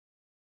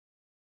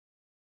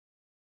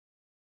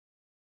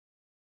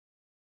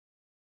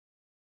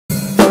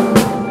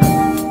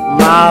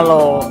My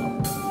Lord,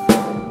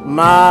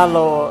 my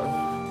Lord,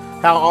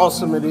 how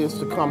awesome it is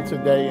to come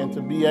today and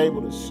to be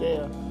able to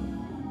share.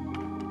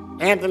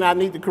 Anthony, I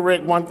need to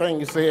correct one thing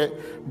you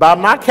said. By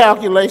my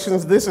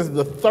calculations, this is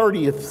the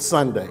 30th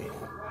Sunday.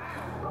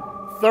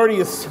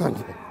 30th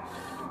Sunday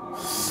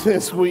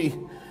since we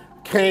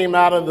came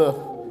out of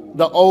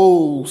the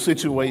old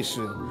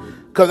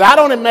situation. Because I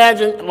don't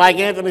imagine, like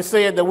Anthony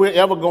said, that we're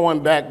ever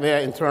going back there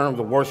in terms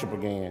of worship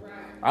again.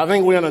 I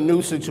think we're in a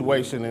new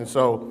situation, and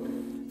so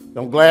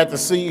I'm glad to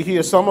see you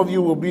here. Some of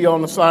you will be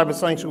on the cyber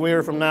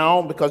sanctuary from now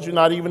on because you're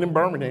not even in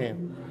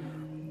Birmingham.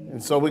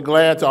 And so we're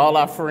glad to all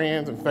our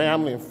friends and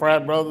family and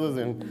frat brothers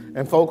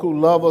and folk who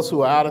love us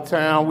who are out of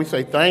town. We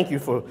say thank you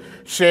for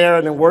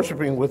sharing and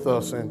worshiping with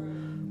us.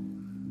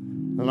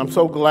 And I'm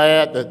so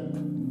glad that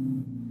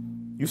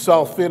you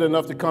saw fit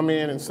enough to come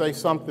in and say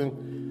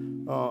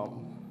something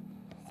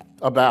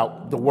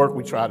about the work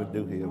we try to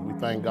do here. We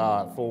thank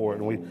God for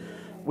it, and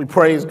we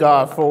praise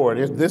God for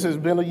it. This has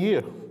been a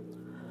year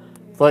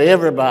for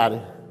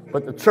everybody,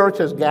 but the church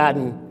has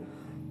gotten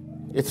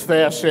its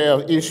fair share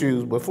of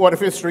issues, but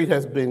 45th Street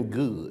has been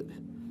good.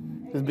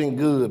 It's been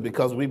good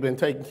because we've been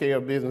taking care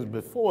of business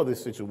before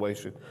this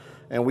situation,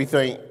 and we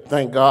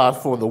thank God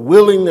for the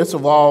willingness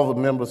of all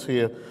the members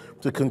here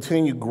to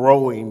continue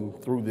growing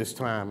through this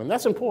time, and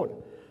that's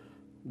important,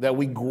 that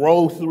we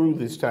grow through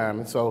this time.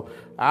 And so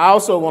I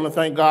also want to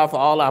thank God for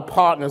all our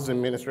partners in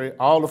ministry,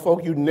 all the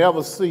folk you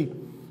never see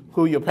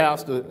who your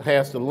pastor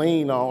has to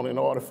lean on in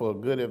order for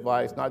good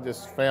advice, not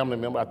just family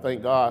member. I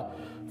thank God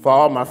for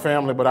all my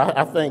family, but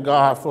I thank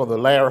God for the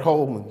Larry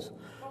Holmans.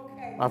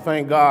 I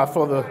thank God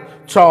for the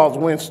Charles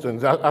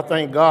Winstons. I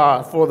thank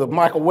God for the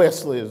Michael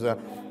Wesleys.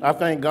 I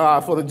thank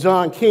God for the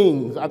John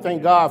Kings. I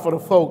thank God for the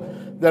folk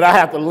that I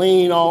have to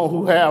lean on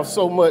who have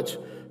so much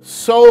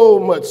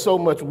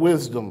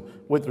wisdom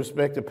with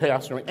respect to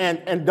pastoring.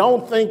 And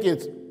don't think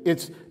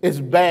it's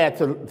bad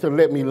to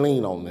let me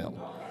lean on them.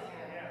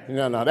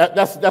 No,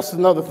 that's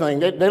another thing.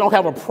 They don't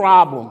have a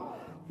problem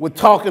with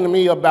talking to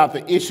me about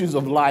the issues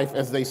of life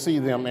as they see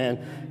them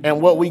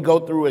and what we go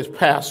through as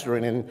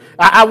pastoring. And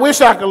I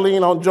wish I could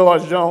lean on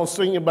George Jones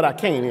Sr., but I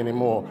can't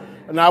anymore.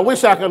 And I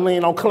wish I could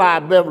lean on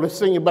Clyde Beverly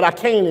Sr., but I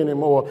can't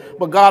anymore.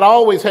 But God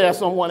always has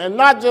someone, and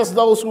not just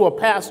those who are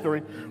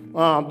pastoring.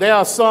 There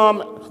are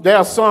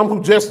some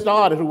who just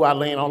started who I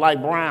lean on,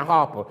 like Brian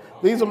Harper.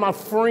 These are my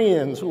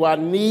friends who I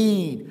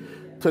need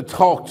to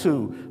talk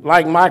to,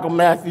 like Michael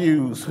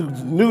Matthews,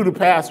 who's new to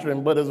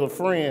pastoring but is a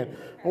friend.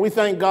 And we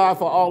thank God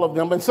for all of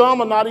them. And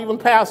some are not even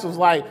pastors,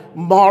 like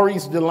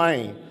Maurice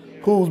Delane,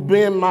 who's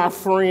been my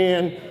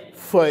friend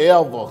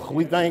forever.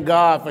 We thank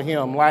God for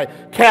him,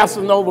 like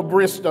Casanova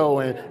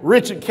Bristow and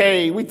Richard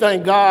Kay. We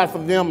thank God for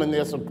them and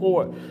their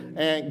support.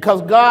 And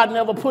because God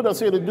never put us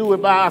here to do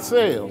it by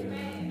ourselves.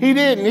 He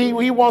didn't.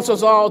 He wants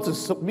us all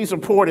to be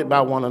supported by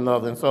one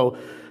another. And so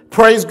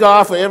praise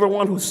God for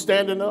everyone who's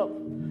standing up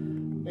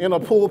in a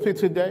pulpit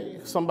today,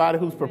 somebody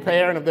who's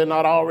preparing. If they're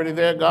not already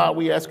there, God,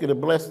 we ask you to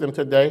bless them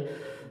today.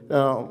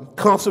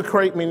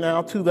 Consecrate me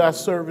now to thy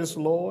service,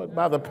 Lord,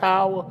 by the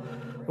power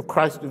of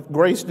Christ's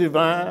grace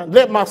divine.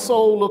 Let my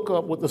soul look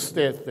up with a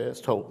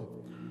steadfast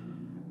hope,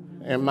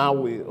 and my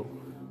will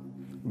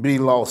be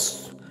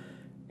lost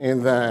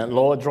in thine.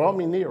 Lord, draw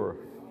me nearer.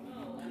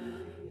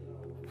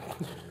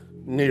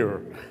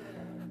 Nearer,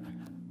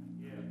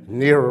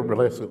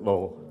 blessed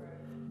Lord,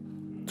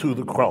 to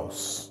the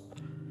cross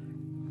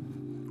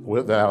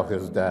where thou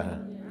hast died.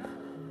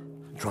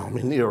 Draw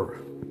me nearer,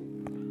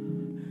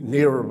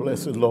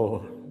 blessed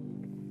Lord,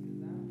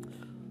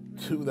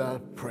 to thy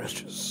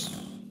precious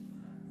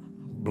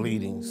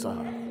bleeding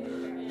side.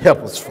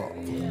 Help us, Father.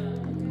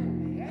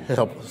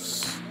 Help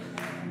us.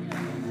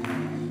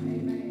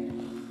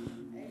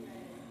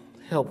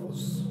 Help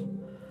us.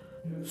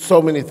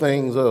 So many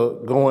things are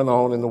going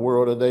on in the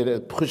world today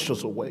that push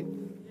us away.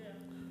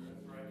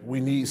 We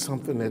need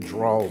something that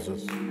draws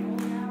us,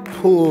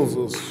 pulls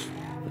us,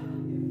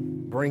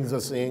 brings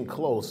us in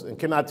close. And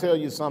can I tell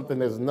you something?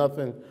 There's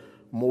nothing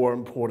more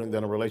important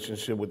than a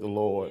relationship with the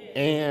Lord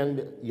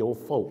and your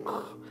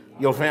folk,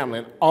 your family,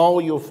 and all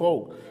your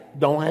folk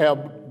don't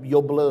have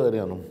your blood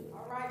in them.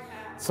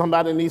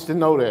 Somebody needs to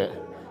know that.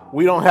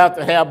 We don't have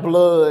to have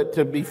blood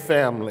to be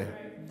family.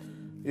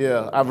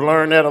 Yeah, I've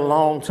learned that a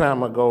long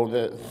time ago,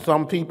 that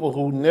some people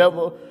who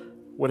never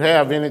would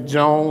have any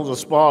Jones or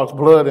Sparks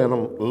blood in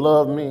them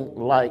love me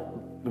like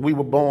we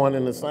were born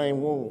in the same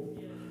womb.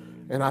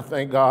 And I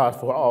thank God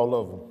for all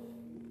of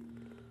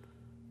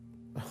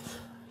them.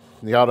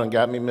 Y'all done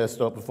got me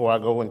messed up before I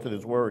go into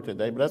this word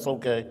today, but that's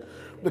okay.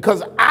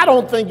 Because I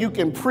don't think you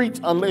can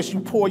preach unless you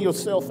pour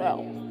yourself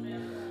out.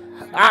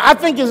 I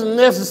think it's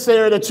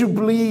necessary that you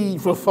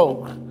bleed for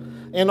folk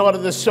in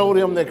order to show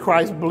them that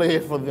Christ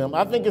bled for them.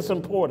 I think it's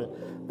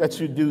important that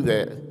you do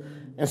that.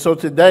 And so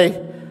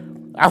today,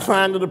 I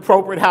find it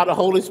appropriate how the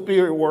Holy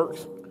Spirit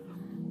works.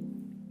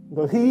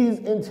 Because he's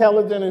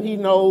intelligent and he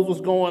knows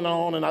what's going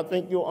on, and I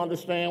think you'll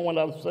understand what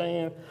I'm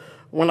saying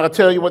when I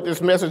tell you what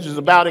this message is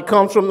about. It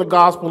comes from the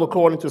Gospel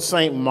according to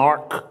St.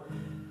 Mark.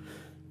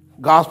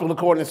 Gospel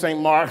according to St.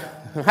 Mark.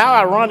 How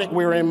ironic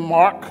we're in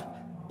Mark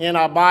in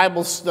our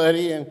Bible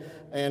study,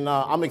 and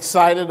I'm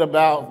excited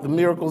about the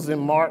miracles in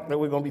Mark that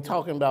we're going to be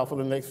talking about for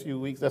the next few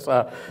weeks. That's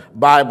our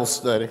Bible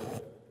study.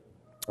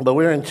 But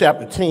we're in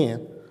chapter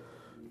 10.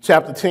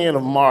 Chapter 10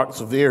 of Mark.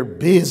 It's a very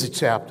busy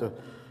chapter.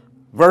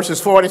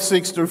 Verses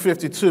 46 through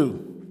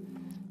 52.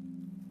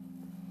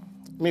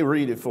 Let me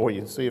read it for you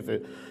and see if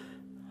it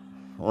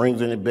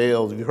rings any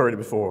bells if you've heard it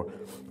before.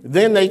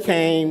 Then they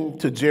came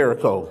to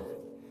Jericho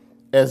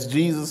as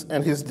Jesus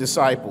and his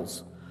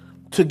disciples,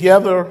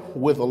 together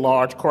with a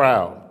large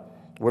crowd,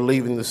 were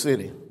leaving the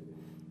city.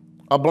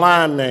 A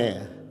blind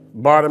man,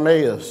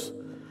 Bartimaeus,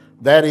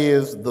 that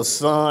is the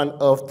son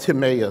of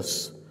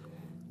Timaeus,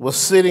 was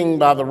sitting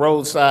by the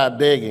roadside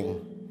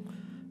begging.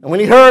 And when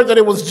he heard that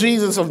it was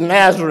Jesus of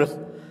Nazareth,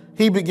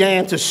 he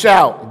began to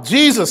shout,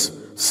 "Jesus,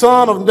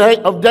 son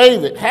of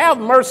David, have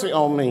mercy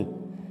on me."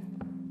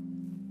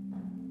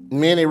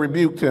 Many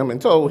rebuked him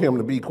and told him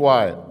to be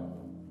quiet.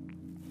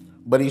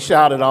 But he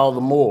shouted all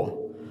the more,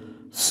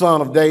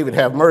 "Son of David,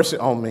 have mercy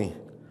on me."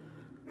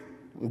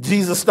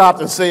 Jesus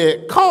stopped and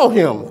said, "Call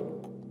him."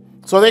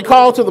 So they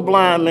called to the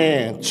blind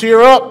man,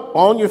 "Cheer up,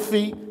 on your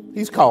feet,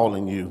 he's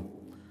calling you."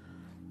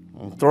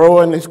 And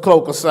throwing his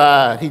cloak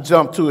aside, he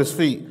jumped to his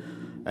feet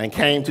and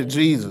came to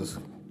Jesus.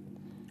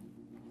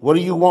 "What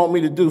do you want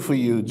me to do for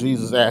you?"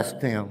 Jesus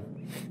asked him.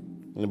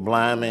 And the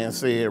blind man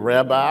said,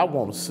 "Rabbi, I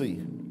want to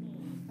see."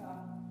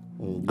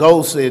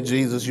 "Go," said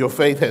Jesus, "your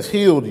faith has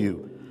healed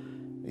you."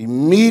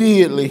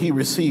 Immediately he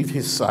received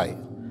his sight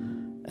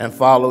and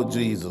followed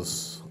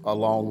Jesus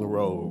along the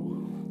road.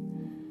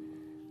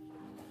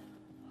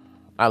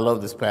 I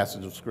love this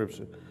passage of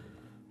Scripture.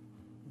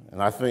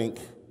 And I think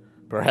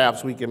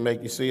perhaps we can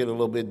make you see it a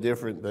little bit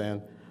different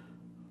than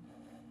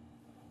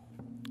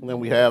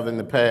we have in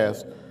the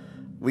past.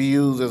 We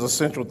use as a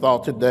central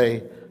thought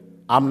today,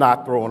 I'm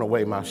not throwing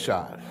away my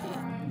shot.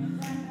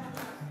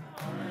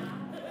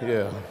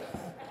 Yeah.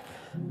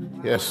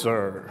 Yes,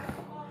 sir.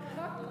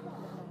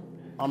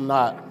 I'm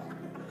not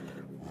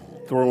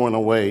throwing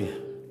away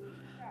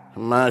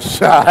my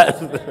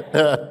shot.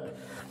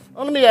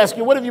 Let me ask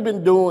you, what have you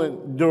been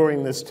doing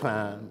during this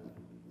time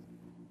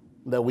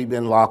that we've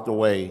been locked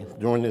away,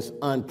 during this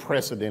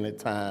unprecedented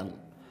time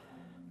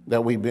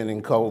that we've been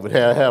in COVID?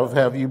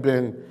 Have you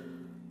been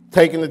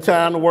taking the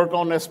time to work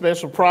on that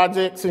special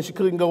project since you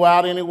couldn't go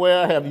out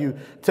anywhere? Have you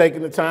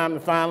taken the time to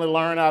finally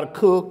learn how to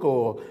cook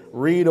or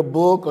read a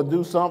book or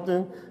do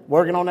something?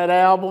 Working on that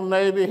album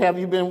maybe? Have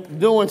you been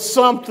doing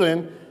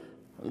something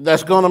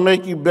that's going to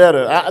make you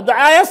better?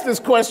 I asked this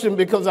question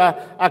because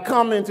I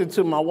commented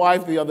to my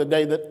wife the other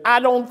day that I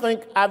don't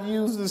think I've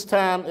used this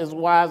time as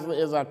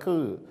wisely as I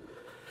could.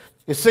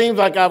 It seems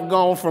like I've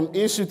gone from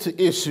issue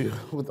to issue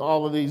with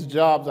all of these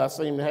jobs I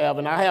seem to have,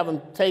 and I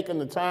haven't taken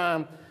the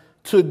time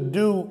to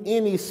do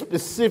any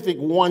specific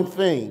one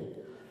thing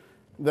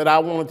that I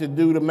wanted to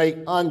do to make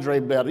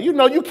Andra better. You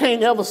know, you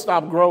can't ever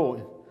stop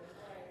growing.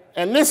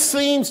 And this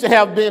seems to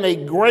have been a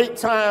great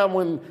time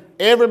when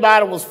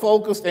everybody was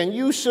focused, and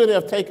you should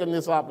have taken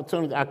this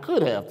opportunity. I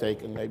could have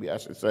taken, maybe I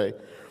should say,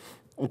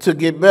 to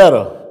get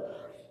better.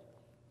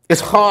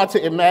 It's hard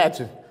to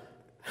imagine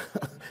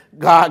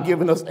God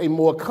giving us a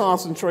more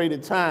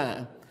concentrated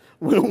time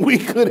when we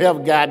could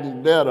have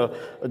gotten better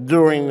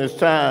during this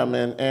time.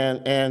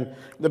 And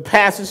the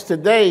passage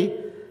today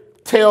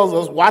tells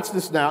us, watch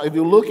this now, if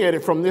you look at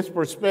it from this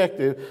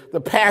perspective,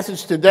 the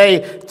passage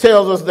today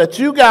tells us that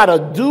you got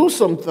to do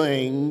some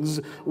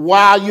things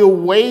while you're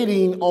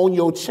waiting on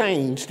your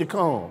change to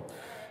come.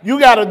 You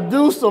got to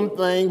do some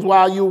things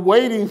while you're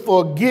waiting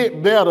for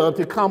get better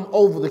to come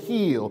over the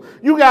hill.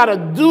 You got to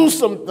do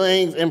some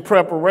things in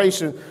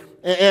preparation.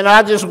 And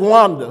I just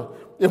wonder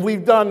if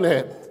we've done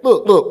that.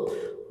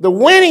 Look, the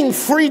winning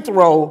free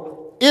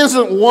throw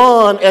isn't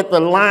won at the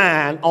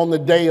line on the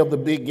day of the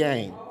big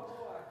game.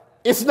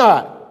 It's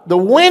not. The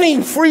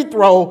winning free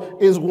throw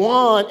is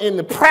won in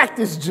the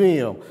practice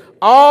gym.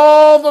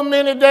 All the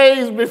many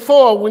days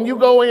before, when you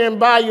go in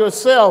by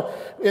yourself,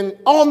 and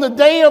on the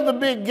day of the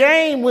big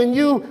game, when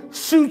you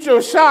shoot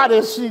your shot,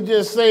 as she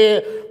just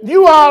said,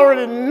 you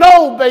already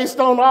know based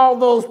on all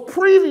those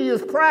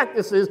previous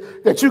practices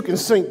that you can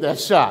sink that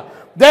shot.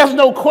 There's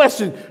no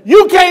question.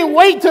 You can't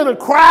wait till the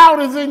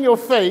crowd is in your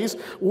face,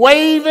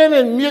 waving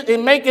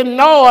and making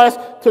noise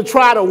to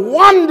try to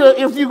wonder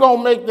if you're going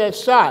to make that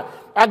shot.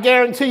 I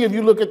guarantee you, if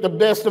you look at the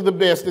best of the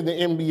best in the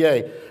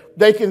NBA,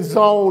 they can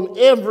zone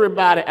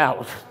everybody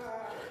out.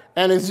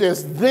 And it's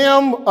just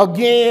them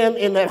again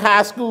in that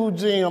high school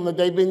gym that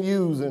they've been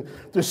using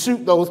to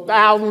shoot those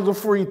thousands of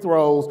free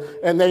throws,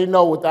 and they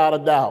know without a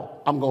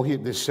doubt, I'm going to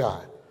hit this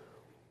shot.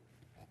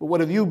 But what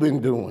have you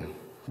been doing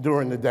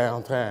during the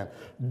downtime,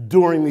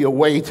 during the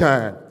away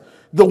time?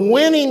 The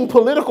winning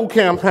political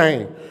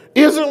campaign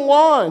isn't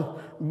won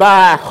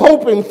by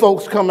hoping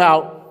folks come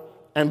out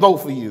and vote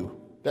for you.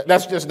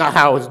 That's just not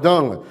how it's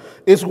done.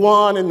 It's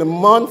won in the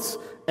months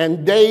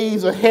and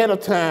days ahead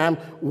of time,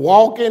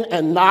 walking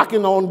and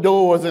knocking on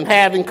doors and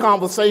having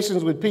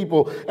conversations with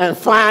people and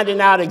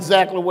finding out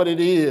exactly what it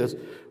is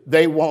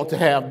they want to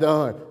have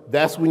done.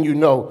 That's when you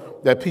know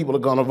that people are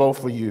going to vote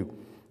for you.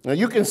 Now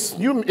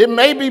it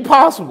may be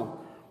possible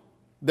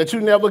that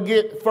you never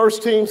get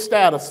first team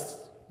status,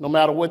 no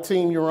matter what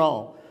team you're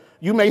on.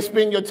 You may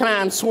spend your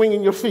time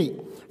swinging your feet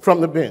from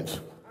the bench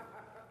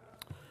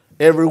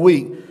every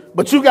week.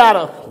 But you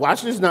gotta,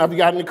 watch this now, if you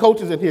got any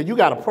coaches in here, you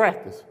gotta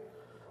practice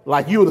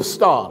like you're the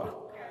starter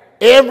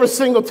every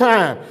single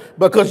time,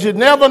 because you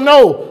never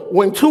know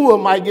when Tua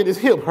might get his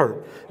hip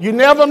hurt. You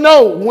never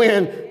know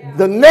when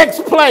the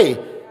next play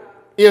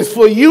is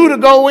for you to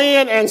go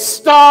in and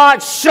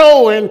start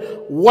showing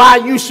why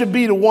you should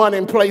be the one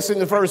in place in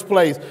the first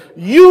place.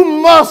 You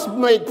must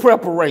make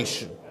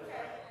preparation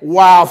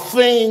while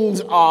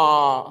things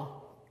are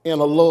in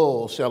a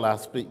lull, shall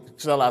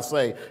I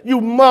say. You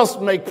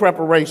must make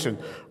preparation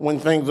when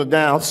things are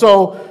down.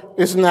 So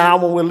it's now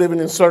when we're living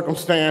in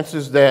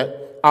circumstances that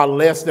are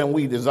less than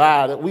we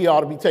desire, that we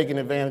ought to be taking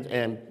advantage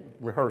and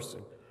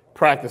rehearsing,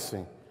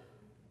 practicing,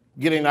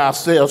 getting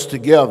ourselves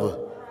together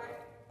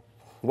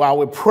while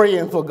we're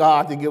praying for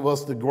God to give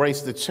us the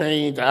grace to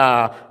change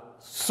our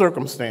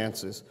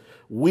circumstances.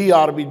 We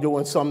ought to be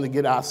doing something to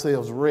get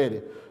ourselves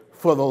ready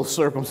for those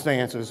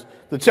circumstances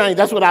to change.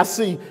 That's what I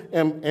see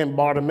in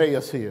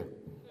Bartimaeus here.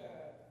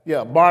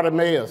 Yeah,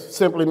 Bartimaeus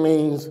simply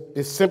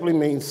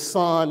means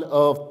son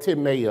of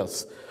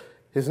Timaeus.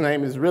 His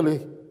name is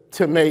really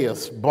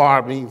Timaeus.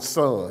 Bar means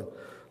son.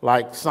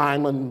 Like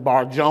Simon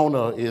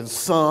Bar-Jonah is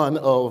son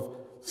of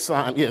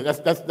Simon. Yeah,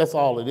 that's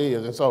all it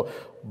is. And so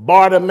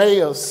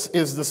Bartimaeus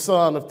is the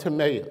son of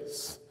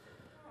Timaeus.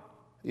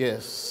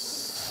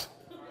 Yes.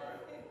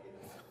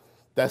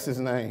 That's his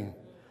name.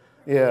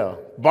 Yeah.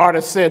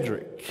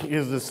 Cedric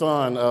is the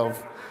son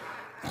of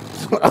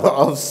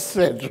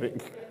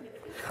Cedric.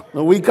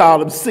 And we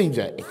call him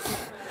CJ.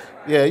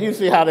 Yeah, you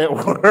see how that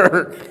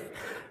works.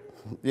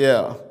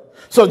 Yeah.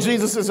 So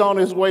Jesus is on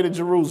his way to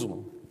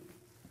Jerusalem.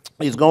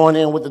 He's going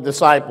in with the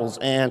disciples,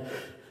 and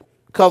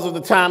because of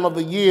the time of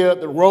the year,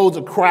 the roads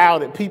are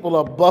crowded. People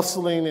are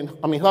hustling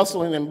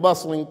and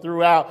bustling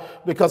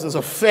throughout because it's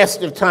a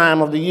festive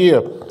time of the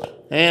year.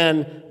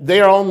 And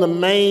they're on the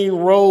main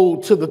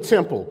road to the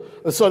temple.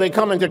 And so they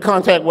come into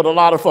contact with a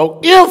lot of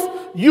folk.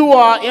 If you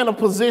are in a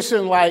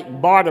position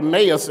like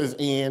Bartimaeus is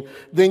in,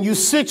 then you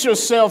sit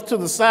yourself to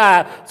the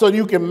side so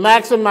you can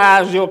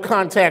maximize your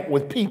contact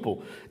with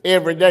people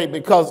every day.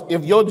 Because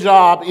if your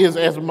job is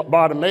as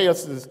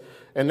Bartimaeus's,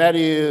 and that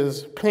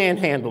is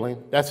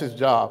panhandling, that's his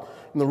job.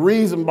 And the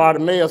reason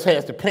Bartimaeus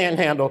has to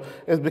panhandle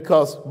is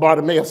because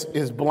Bartimaeus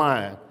is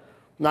blind.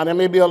 Now, there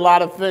may be a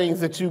lot of things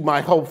that you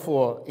might hope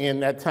for in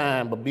that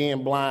time, but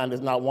being blind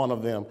is not one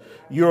of them.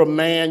 You're a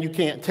man, you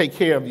can't take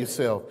care of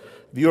yourself.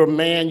 If you're a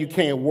man, you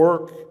can't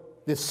work.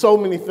 There's so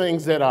many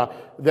things that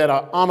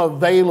are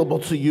unavailable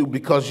to you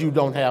because you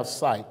don't have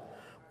sight.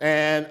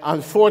 And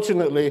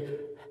unfortunately,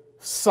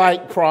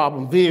 sight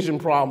problems, vision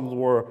problems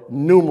were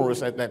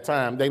numerous at that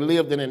time. They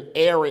lived in an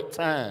arid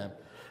time.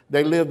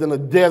 They lived in a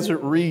desert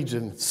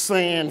region,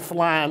 sand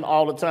flying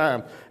all the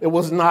time. It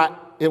was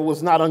not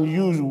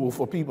unusual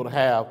for people to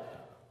have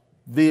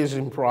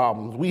vision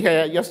problems. We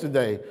had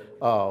yesterday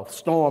a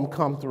storm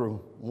come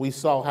through. We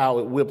saw how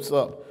it whips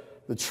up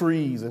the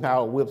trees and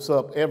how it whips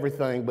up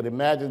everything, but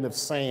imagine if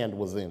sand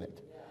was in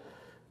it.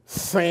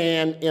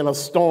 Sand in a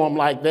storm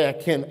like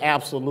that can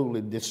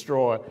absolutely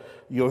destroy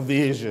your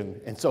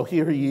vision. And so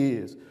here he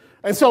is.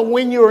 And so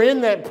when you're in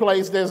that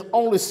place, there's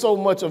only so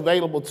much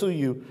available to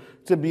you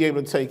to be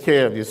able to take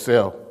care of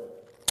yourself.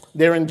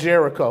 They're in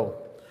Jericho.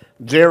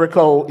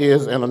 Jericho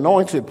is an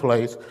anointed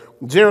place.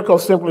 Jericho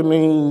simply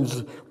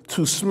means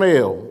to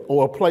smell,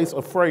 or a place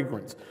of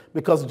fragrance,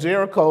 because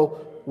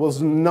Jericho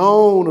was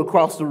known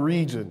across the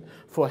region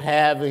for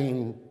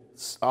having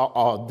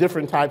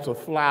different types of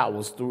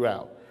flowers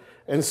throughout.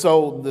 And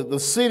so the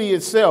city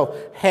itself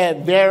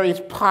had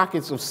various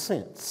pockets of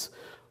scents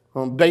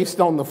based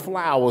on the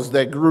flowers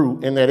that grew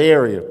in that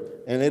area.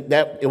 And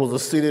it was a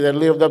city that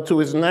lived up to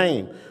its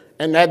name.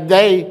 And that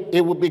day,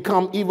 it would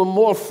become even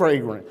more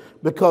fragrant,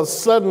 because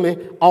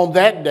suddenly on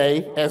that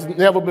day, as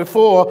never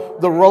before,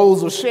 the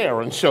Rose of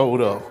Sharon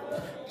showed up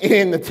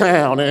in the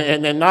town.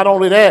 And not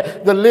only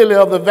that, the lily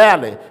of the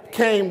valley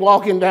came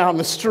walking down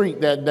the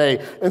street that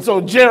day. And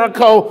so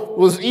Jericho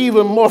was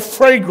even more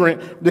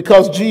fragrant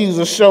because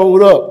Jesus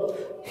showed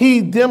up.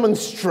 He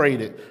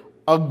demonstrated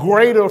a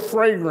greater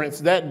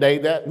fragrance that day.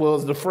 That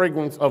was the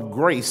fragrance of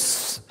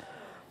grace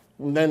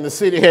than the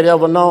city had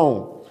ever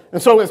known.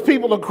 And so as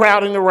people are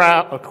crowding the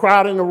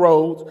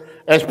roads,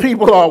 as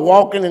people are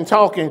walking and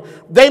talking,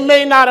 they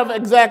may not have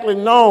exactly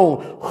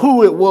known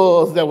who it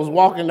was that was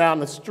walking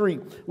down the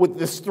street with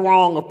this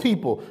throng of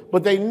people,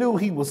 but they knew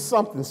he was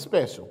something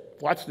special.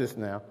 Watch this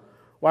now.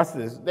 Watch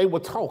this. They were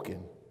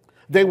talking.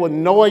 They were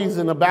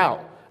noising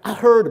about. I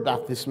heard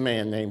about this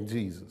man named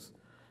Jesus.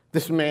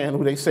 This man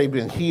who they say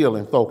been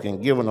healing folk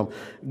and giving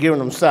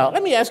them sight.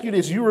 Let me ask you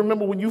this. You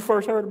remember when you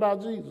first heard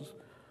about Jesus?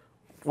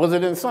 Was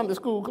it in Sunday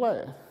school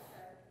class?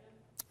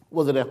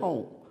 Was it at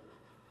home?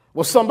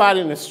 Was somebody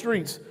in the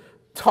streets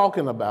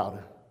talking about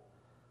him?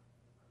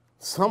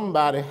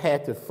 Somebody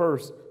had to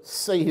first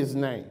say his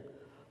name.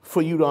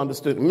 for you to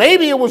understand.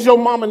 Maybe it was your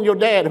mom and your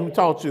dad who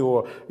taught you,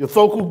 or your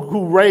folk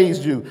who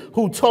raised you,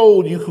 who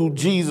told you who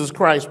Jesus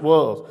Christ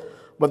was.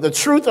 But the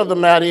truth of the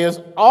matter is,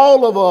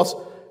 all of us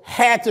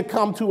had to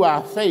come to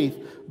our faith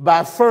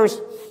by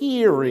first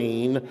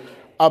hearing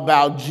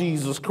about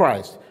Jesus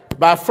Christ,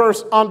 by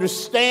first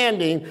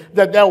understanding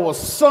that there was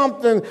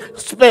something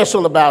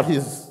special about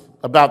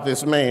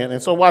this man.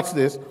 And so watch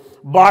this.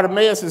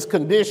 Bartimaeus'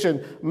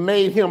 condition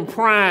made him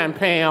prime,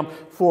 Pam,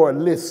 for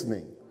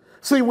listening.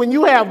 See, when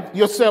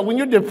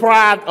you're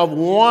deprived of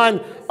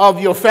one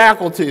of your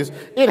faculties,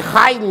 it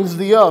heightens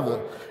the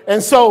other.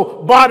 And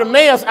so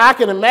Bartimaeus, I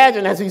can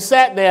imagine as he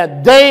sat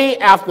there day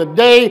after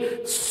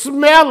day,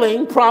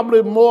 smelling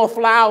probably more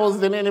flowers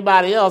than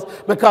anybody else,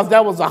 because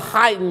that was a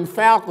heightened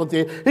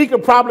faculty. He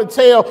could probably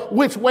tell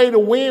which way the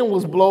wind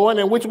was blowing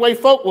and which way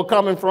folk were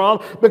coming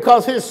from,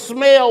 because his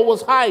smell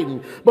was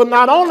heightened. But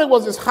not only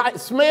was his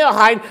smell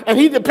heightened, and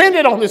he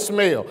depended on his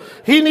smell.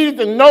 He needed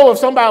to know if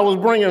somebody was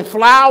bringing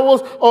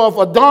flowers or if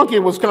a donkey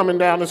was coming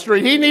down the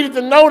street. He needed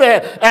to know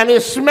that, and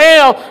his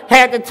smell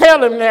had to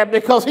tell him that,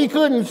 because he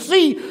couldn't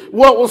see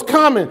what was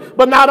coming.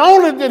 But not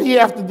only did he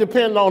have to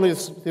depend on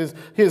his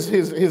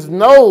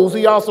nose,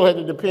 he also had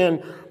to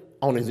depend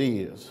on his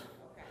ears.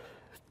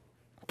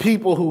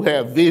 People who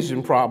have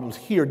vision problems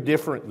hear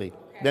differently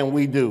than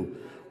we do.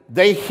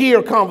 They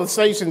hear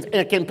conversations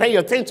and can pay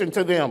attention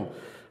to them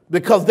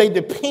because they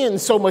depend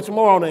so much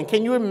more on it.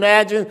 Can you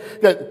imagine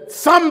that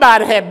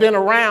somebody had been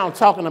around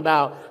talking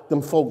about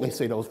them folk? They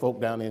say those folk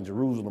down there in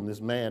Jerusalem,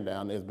 this man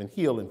down there has been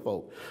healing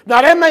folk.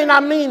 Now that may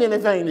not mean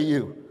anything to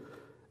you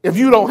if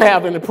you don't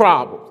have any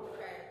problems.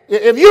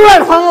 If you're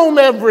at home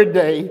every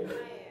day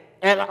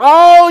and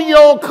all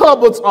your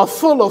cupboards are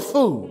full of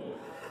food,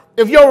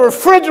 if your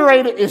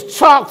refrigerator is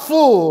chock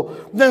full,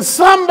 then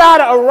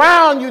somebody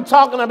around you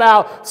talking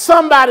about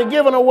somebody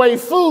giving away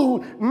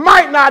food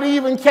might not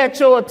even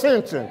catch your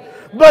attention.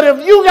 But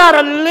if you got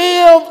to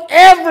live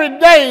every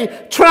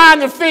day trying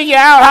to figure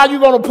out how you're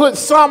going to put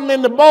something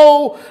in the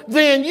bowl,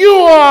 then you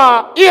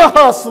are ear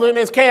hustling,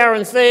 as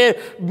Karen said,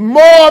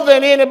 more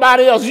than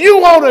anybody else. You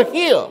want to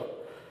hear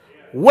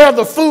where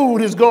the food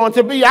is going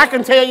to be. I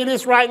can tell you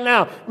this right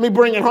now. Let me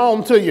bring it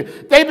home to you.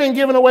 They've been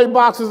giving away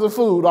boxes of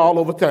food all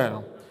over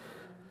town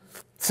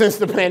since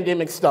the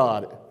pandemic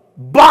started.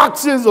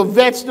 Boxes of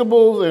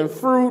vegetables and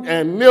fruit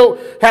and milk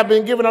have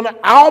been given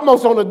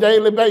almost on a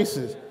daily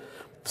basis.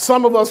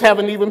 Some of us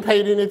haven't even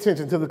paid any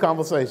attention to the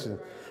conversation.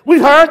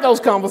 We've heard those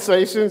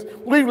conversations,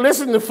 we've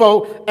listened to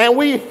folk, and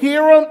we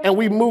hear them and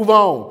we move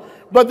on.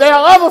 But there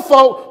are other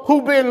folk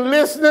who've been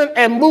listening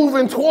and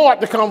moving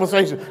toward the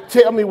conversation.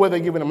 Tell me where they're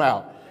giving them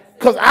out.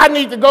 Because I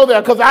need to go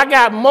there, because I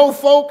got more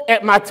folk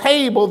at my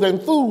table than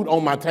food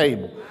on my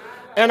table.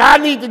 And I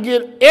need to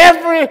get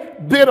every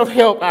bit of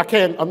help I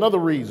can. Another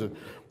reason,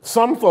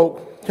 some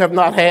folk have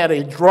not had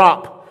a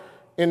drop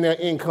in their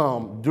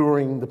income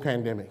during the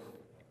pandemic.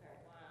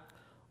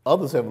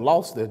 Others have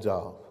lost their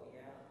job.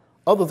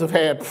 Others have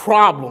had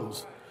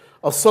problems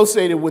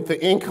associated with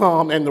the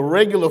income and the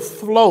regular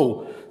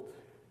flow.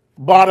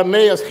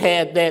 Bartimaeus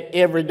had that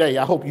every day.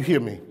 I hope you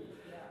hear me.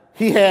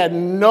 He had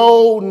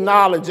no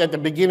knowledge at the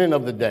beginning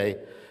of the day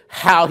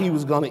how he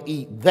was going to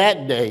eat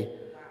that day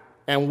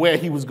and where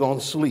he was going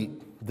to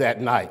sleep that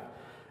night.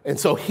 And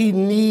so he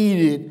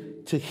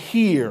needed to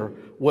hear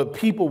what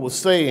people were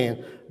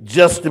saying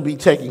just to be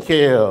taken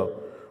care of.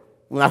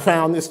 And I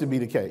found this to be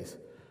the case.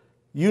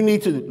 You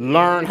need to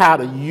learn how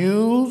to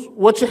use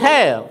what you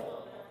have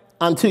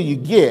until you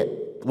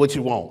get what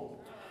you want.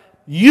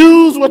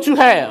 Use what you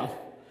have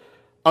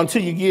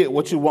until you get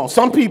what you want.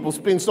 Some people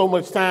spend so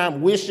much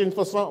time wishing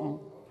for something.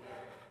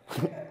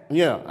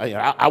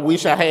 I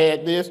wish I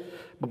had this,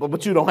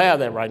 but you don't have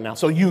that right now.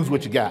 So use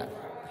what you got.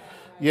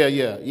 Yeah.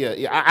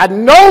 I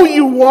know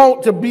you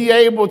want to be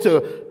able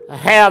to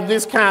have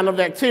this kind of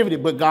activity,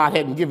 but God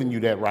hadn't given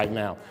you that right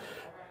now.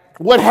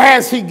 What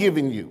has he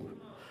given you?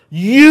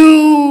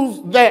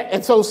 Use that.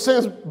 And so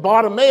since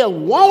Bartimaeus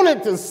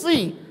wanted to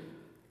see,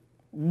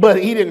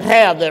 but he didn't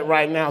have that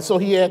right now, so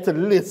he had to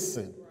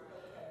listen.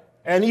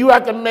 And you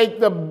have to make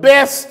the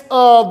best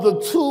of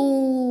the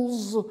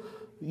tools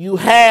you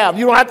have.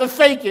 You don't have to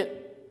fake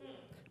it,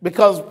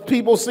 because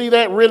people see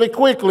that really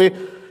quickly.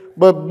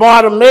 But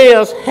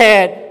Bartimaeus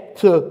had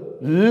to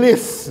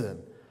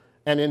listen.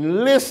 And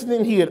in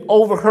listening, he had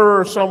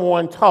overheard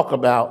someone talk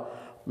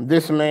about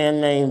this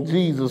man named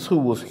Jesus who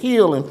was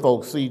healing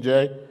folks,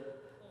 CJ.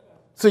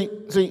 See,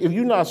 if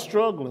you're not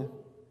struggling,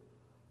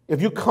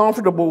 if you're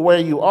comfortable where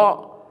you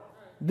are,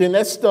 then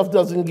that stuff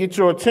doesn't get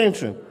your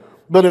attention.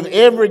 But if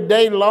every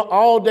day,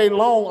 all day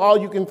long, all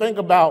you can think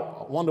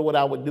about, I wonder what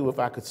I would do if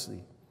I could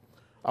see.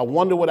 I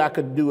wonder what I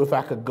could do if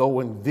I could go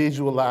and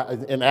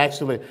visualize and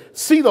actually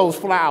see those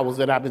flowers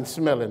that I've been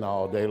smelling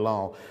all day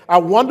long. I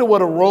wonder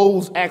what a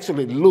rose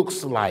actually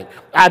looks like.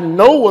 I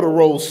know what a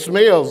rose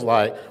smells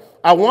like.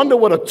 I wonder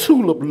what a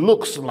tulip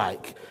looks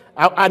like.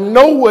 I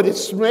know what it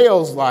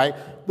smells like.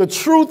 The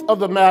truth of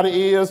the matter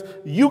is,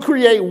 you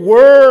create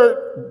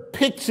word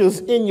pictures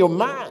in your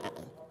mind.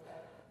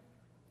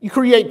 You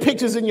create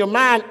pictures in your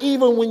mind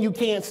even when you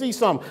can't see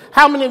something.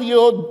 How many of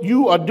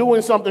you are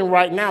doing something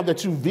right now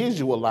that you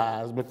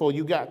visualized before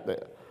you got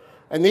there?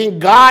 And then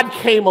God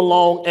came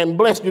along and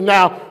blessed you.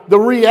 Now, the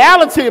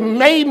reality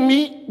may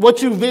meet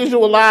what you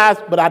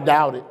visualized, but I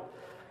doubt it.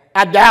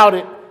 I doubt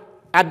it.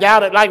 I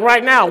doubt it. Like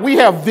right now, we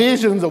have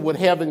visions of what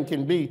heaven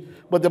can be,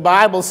 but the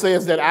Bible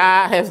says that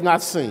eye has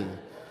not seen,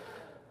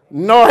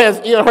 nor has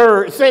ear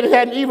heard. It said it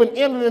hadn't even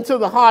entered into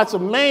the hearts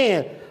of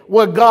man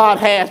what God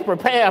has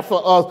prepared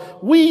for us.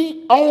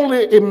 We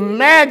only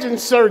imagine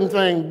certain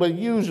things, but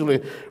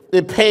usually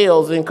it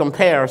pales in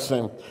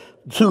comparison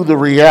to the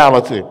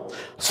reality.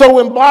 So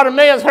when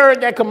Bartimaeus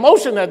heard that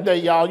commotion that day,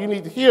 y'all, you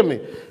need to hear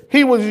me.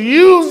 He was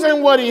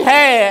using what he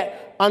had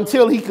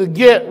until he could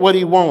get what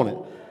he wanted.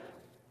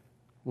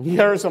 He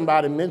heard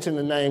somebody mention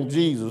the name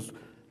Jesus.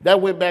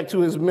 That went back to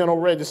his mental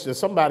register.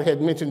 Somebody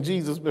had mentioned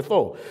Jesus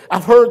before.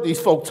 I've heard these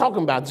folk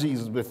talking about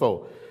Jesus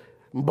before.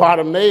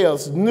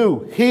 Bartimaeus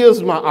knew,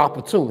 here's my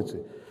opportunity.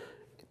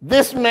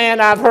 This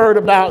man I've heard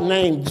about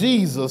named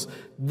Jesus,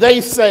 they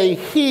say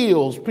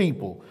heals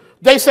people.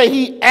 They say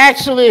he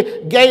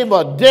actually gave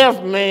a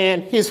deaf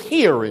man his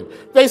hearing.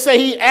 They say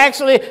he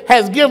actually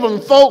has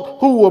given folk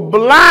who were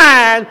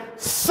blind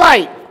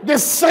sight.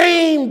 This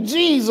same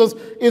Jesus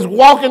is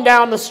walking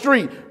down the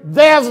street.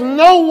 There's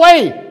no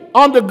way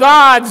under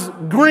God's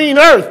green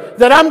earth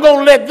that I'm going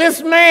to let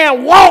this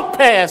man walk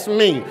past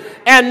me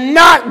and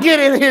not get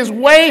in his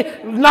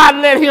way, not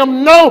let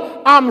him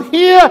know I'm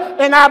here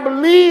and I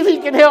believe he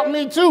can help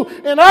me too.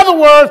 In other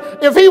words,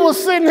 if he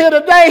was sitting here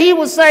today, he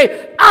would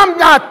say, I'm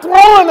not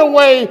throwing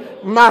away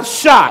my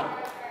shot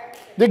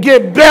to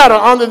get better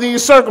under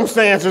these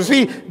circumstances.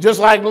 He, just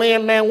like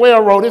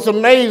Lin-Manuel wrote, it's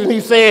amazing. He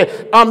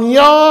said, I'm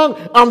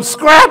young, I'm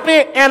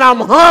scrappy, and I'm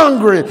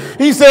hungry.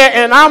 He said,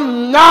 and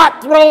I'm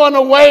not throwing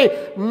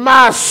away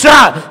my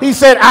shot. He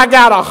said, I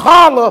got to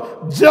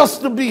holler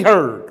just to be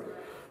heard.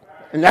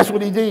 And that's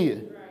what he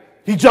did.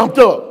 He jumped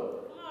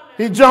up.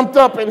 He jumped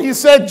up and he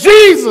said,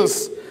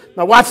 Jesus.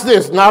 Now watch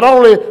this. Not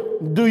only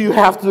do you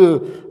have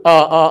to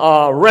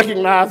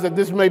recognize that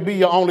this may be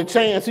your only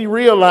chance, he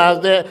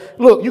realized that,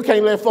 look, you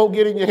can't let folk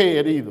get in your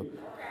head either.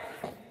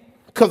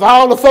 Because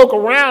all the folk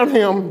around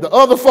him, the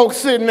other folks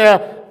sitting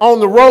there on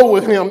the road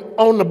with him,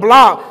 on the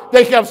block,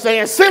 they kept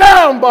saying, sit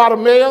down,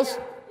 Bartimaeus.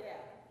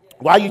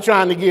 Why you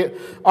trying to get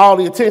all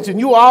the attention?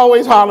 You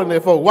always hollering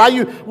at folk. Why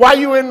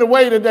you in the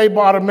way today,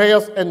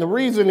 Bartimaeus? And the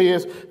reason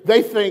is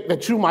they think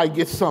that you might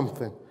get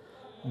something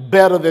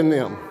better than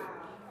them.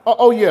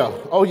 Oh yeah.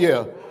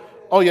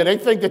 They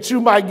think that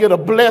you might get a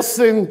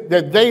blessing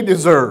that they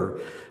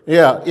deserve.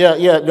 Yeah.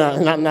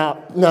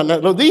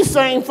 No. These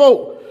same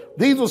folk,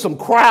 these were some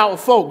crowd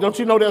folk. Don't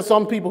you know there's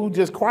some people who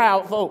just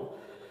crowd folk?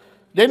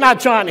 They're not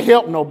trying to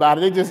help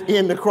nobody. They're just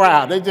in the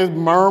crowd. They just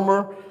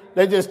murmur.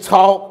 They just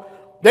talk.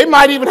 They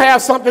might even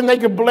have something they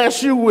could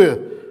bless you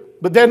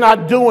with, but they're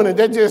not doing it.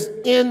 They're just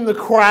in the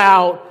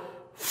crowd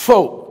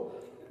folk.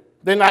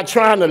 They're not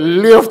trying to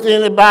lift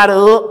anybody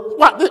up.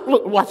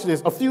 Watch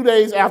this. A few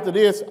days after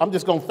this, I'm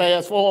just going to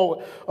fast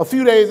forward. A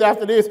few days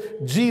after this,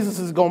 Jesus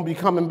is going to be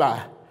coming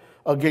by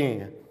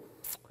again.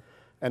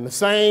 And the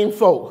same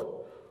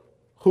folk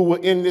who were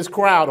in this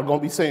crowd are going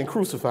to be saying,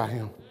 crucify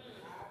him.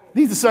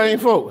 These are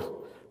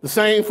the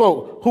same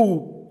folk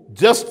who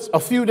just a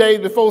few days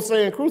before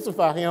saying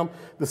crucify him,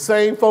 the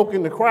same folk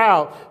in the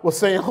crowd were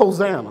saying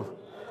Hosanna.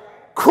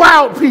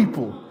 Crowd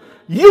people.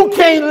 You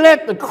can't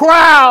let the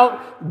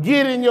crowd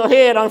get in your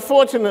head.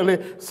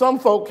 Unfortunately, some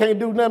folk can't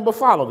do nothing but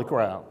follow the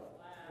crowd.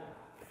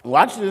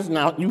 Watch this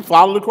now. You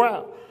follow the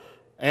crowd.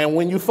 And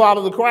when you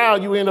follow the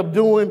crowd, you end up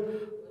doing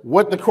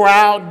what the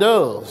crowd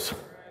does.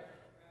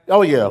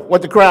 Oh, yeah,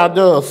 what the crowd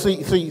does.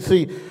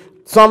 See,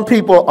 some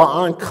people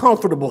are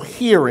uncomfortable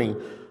hearing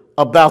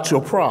about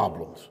your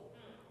problems.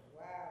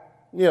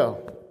 Yeah,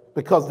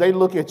 because they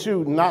look at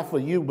you not for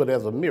you, but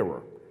as a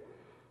mirror.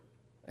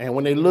 And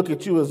when they look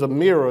at you as a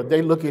mirror,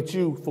 they look at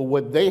you for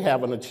what they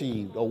haven't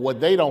achieved or what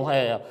they don't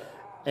have.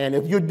 And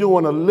if you're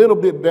doing a little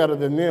bit better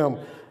than them,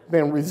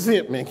 then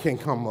resentment can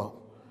come up.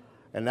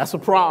 And that's a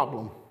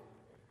problem.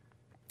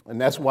 And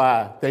that's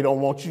why they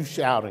don't want you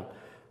shouting.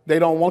 They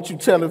don't want you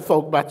telling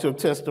folk about your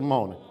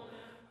testimony.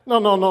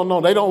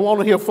 No. They don't want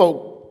to hear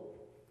folk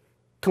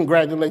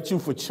congratulate you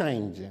for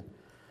changing.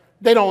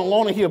 They don't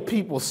want to hear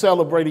people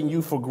celebrating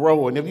you for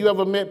growing. Have you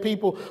ever met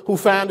people who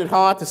find it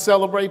hard to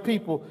celebrate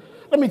people?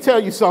 Let me tell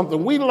you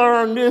something. We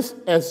learn this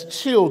as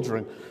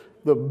children.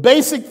 The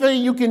basic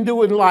thing you can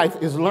do in life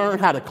is learn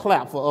how to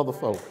clap for other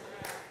folk.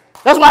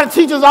 That's why the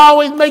teachers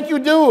always make you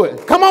do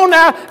it. Come on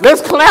now,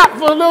 let's clap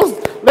for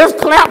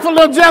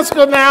little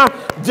Jessica now.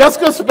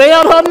 Jessica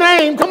spelled her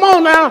name. Come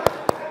on now.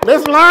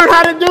 Let's learn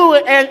how to do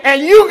it.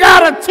 And you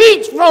gotta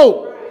teach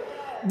folk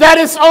that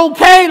it's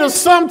okay to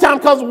sometimes,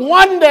 because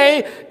one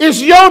day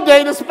it's your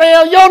day to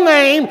spell your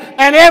name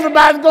and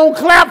everybody's going to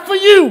clap for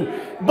you.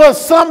 But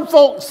some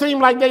folks seem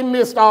like they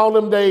missed all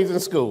them days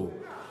in school.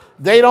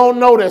 They don't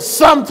know that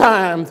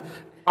sometimes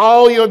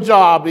all your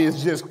job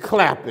is just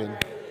clapping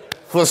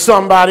for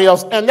somebody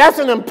else. And that's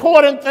an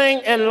important thing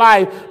in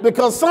life,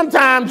 because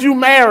sometimes you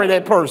marry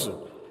that person.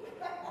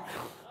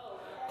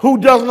 who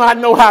does not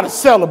know how to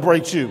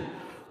celebrate you.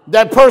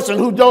 That person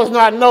who does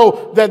not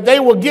know that they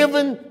were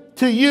given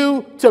to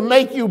you to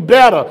make you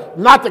better,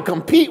 not to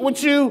compete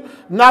with you,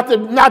 not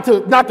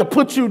to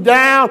put you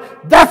down.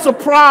 That's a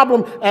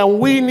problem, and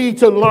we need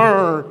to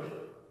learn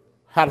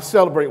how to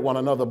celebrate one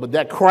another. But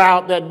that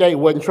crowd that day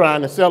wasn't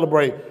trying to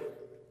celebrate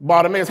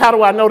Bartimaeus. How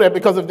do I know that?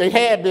 Because if they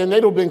had been,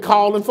 they'd have been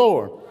calling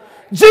for him.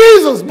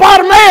 Jesus,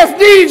 Bartimaeus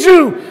needs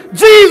you.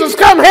 Jesus,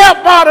 come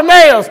help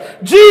Bartimaeus.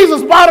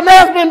 Jesus,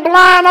 Bartimaeus been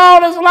blind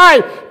all his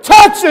life.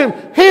 Touch him,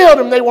 heal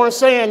him. They weren't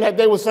saying that.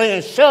 They were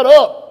saying, shut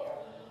up,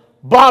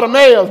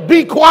 Bartimaeus,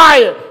 be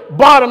quiet,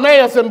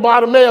 Bartimaeus. And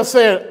Bartimaeus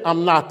said,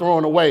 I'm not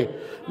throwing away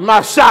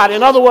my shot.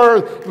 In other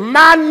words,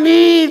 my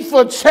need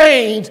for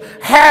change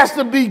has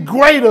to be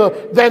greater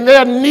than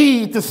their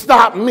need to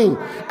stop me.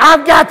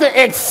 I've got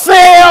to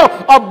excel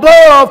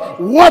above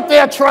what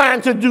they're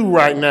trying to do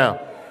right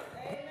now.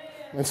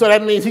 And so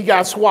that means he got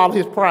to swallow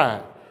his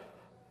pride.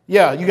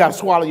 Yeah, you got to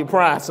swallow your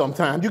pride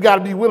sometimes. You got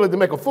to be willing to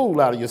make a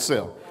fool out of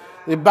yourself.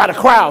 By the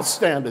crowd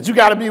standards, you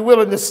got to be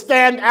willing to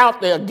stand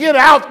out there, get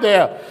out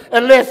there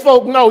and let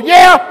folk know,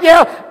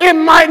 yeah, it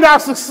might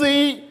not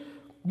succeed.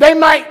 They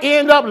might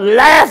end up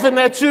laughing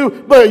at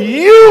you, but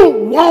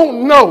you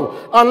won't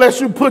know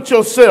unless you put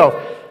yourself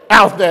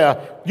out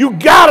there. You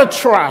got to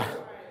try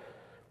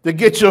to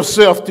get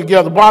yourself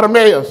together.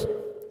 Bartimaeus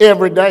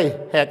every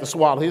day had to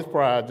swallow his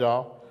pride,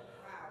 y'all.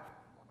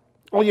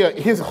 Oh, yeah,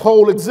 his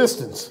whole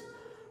existence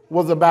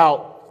was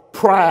about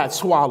pride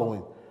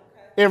swallowing.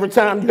 Every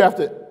time you have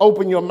to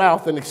open your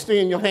mouth and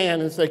extend your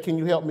hand and say, can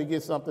you help me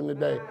get something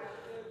today?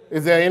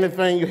 Is there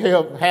anything you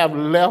have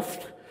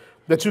left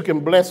that you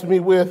can bless me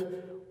with?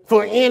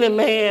 For any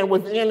man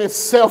with any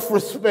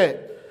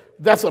self-respect,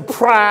 that's a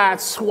pride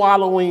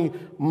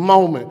swallowing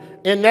moment.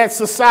 In that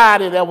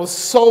society that was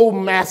so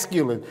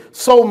masculine,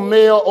 so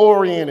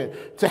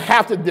male-oriented, to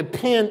have to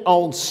depend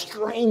on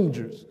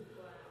strangers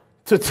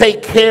to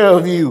take care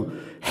of you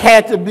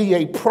had to be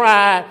a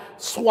pride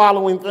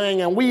swallowing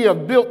thing. And we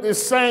have built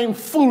this same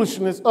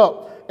foolishness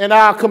up in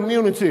our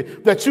community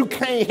that you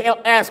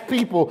can't ask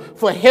people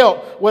for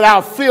help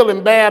without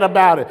feeling bad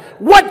about it.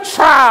 What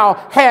child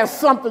has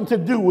something to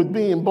do with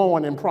being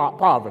born in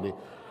poverty?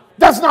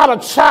 That's not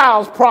a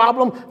child's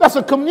problem. That's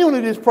a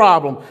community's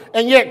problem.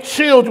 And yet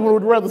children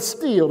would rather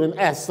steal than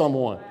ask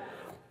someone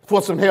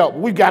for some help.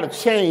 We've got to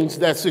change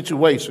that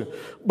situation.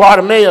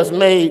 Bartimaeus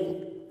made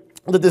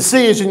the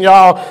decision,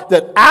 y'all,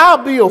 that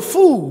I'll be a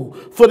fool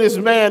for this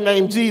man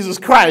named Jesus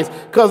Christ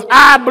because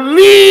I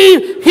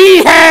believe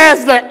he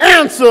has the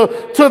answer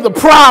to the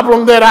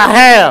problem that I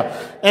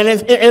have.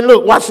 And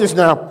look, watch this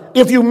now.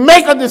 If you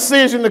make a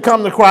decision to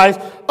come to Christ,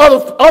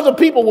 other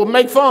people will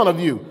make fun of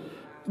you.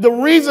 The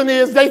reason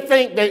is they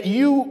think that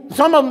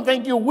some of them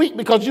think you're weak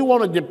because you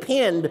want to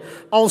depend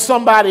on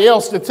somebody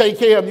else to take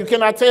care of you.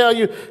 Can I tell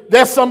you,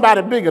 there's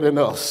somebody bigger than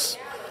us.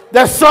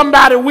 There's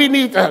somebody we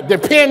need to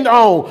depend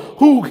on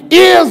who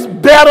is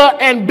better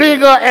and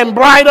bigger and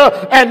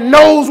brighter and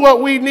knows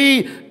what we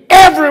need.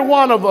 Every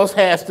one of us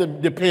has to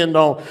depend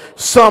on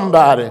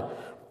somebody.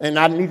 And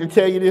I need to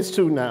tell you this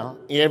too now.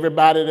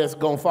 Everybody that's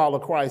going to follow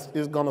Christ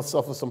is going to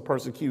suffer some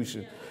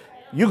persecution.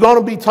 You're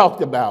going to be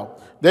talked about.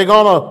 They're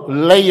going to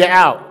lay you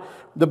out.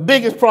 The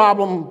biggest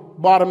problem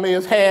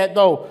Bartimaeus had,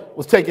 though,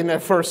 was taking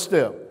that first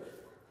step.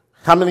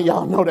 How many of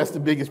y'all know that's the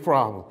biggest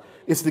problem?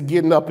 It's the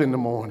getting up in the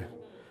morning.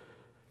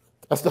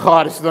 That's the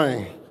hardest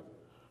thing.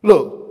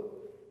 Look,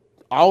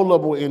 all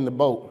of them were in the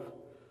boat.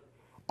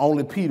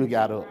 Only Peter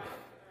got up.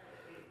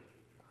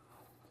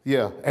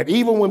 Yeah, and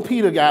even when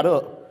Peter got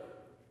up,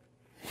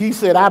 he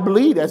said, I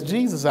believe that's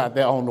Jesus out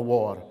there on the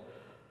water.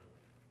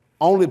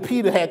 Only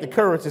Peter had the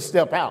courage to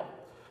step out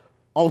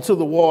onto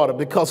the water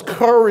because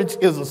courage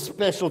is a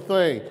special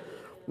thing.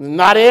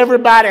 Not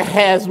everybody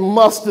has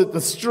mustered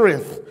the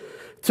strength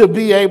to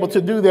be able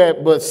to do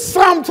that, but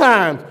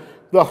sometimes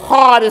the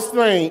hardest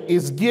thing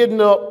is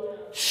getting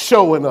up,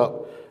 showing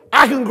up.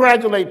 I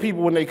congratulate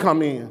people when they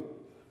come in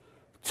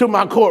to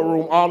my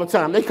courtroom all the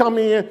time. They come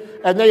in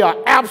and they are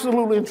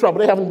absolutely in trouble.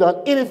 They haven't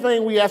done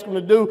anything we asked them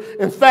to do.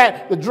 In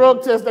fact, the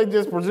drug test they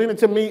just presented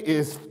to me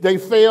is they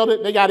failed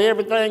it. They got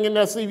everything in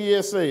their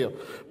CVS cell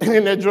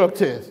in their drug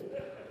test.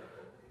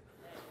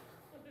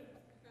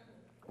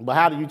 But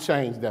how do you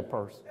change that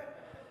person?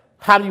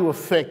 How do you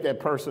affect that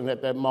person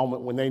at that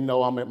moment when they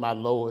know I'm at my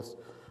lowest?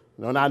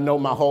 And I know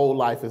my whole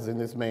life is in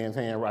this man's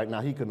hand right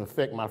now. He can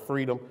affect my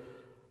freedom.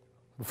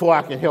 Before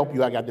I can help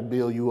you, I got to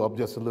build you up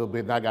just a little bit.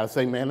 And I got to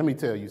say, man, let me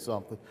tell you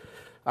something.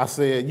 I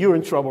said, you're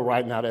in trouble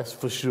right now, that's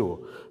for sure.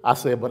 I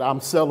said, but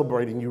I'm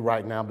celebrating you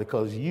right now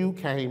because you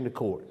came to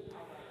court.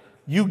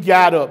 You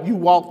got up, you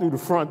walked through the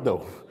front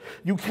door.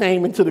 You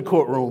came into the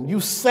courtroom. You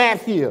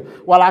sat here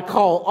while I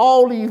called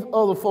all these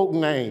other folk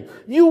names.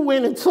 You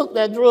went and took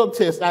that drug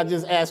test I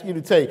just asked you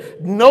to take,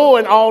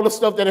 knowing all the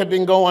stuff that had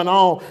been going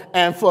on.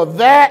 And for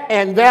that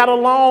and that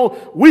alone,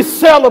 we're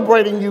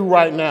celebrating you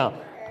right now.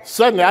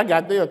 Suddenly, I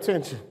got their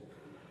attention.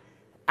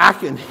 I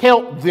can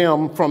help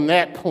them from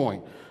that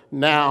point.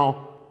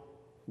 Now,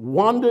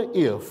 wonder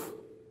if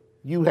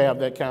you have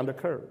that kind of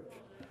courage.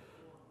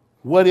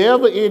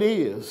 Whatever it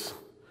is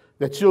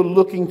that you're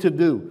looking to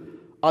do,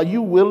 are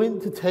you willing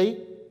to take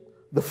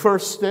the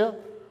first step?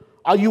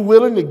 Are you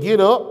willing to get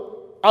up?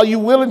 Are you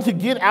willing to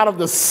get out of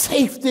the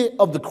safety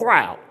of the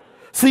crowd?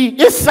 See,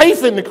 it's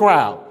safe in the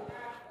crowd.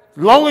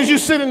 As long as you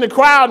sit in the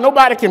crowd,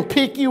 nobody can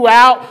pick you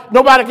out.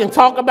 Nobody can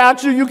talk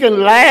about you. You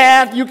can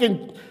laugh.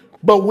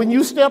 But when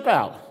you step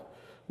out,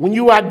 when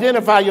you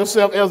identify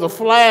yourself as a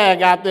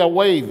flag out there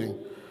waving,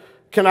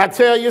 can I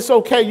tell you it's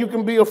okay? You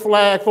can be a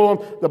flag for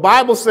him. The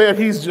Bible said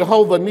he's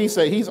Jehovah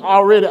Nissi. He's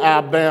already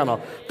our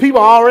banner. People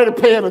are already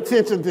paying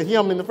attention to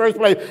him in the first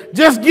place.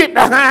 Just get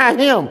behind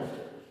him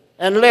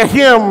and let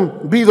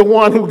him be the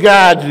one who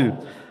guides you.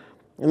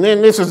 And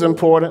then this is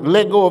important.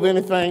 Let go of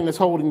anything that's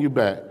holding you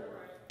back.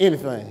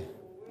 Anything.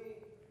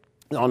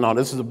 No,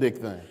 this is a big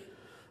thing.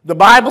 The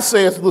Bible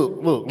says,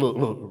 look.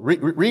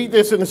 Read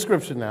this in the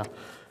scripture now.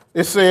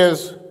 It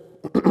says,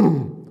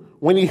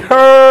 when he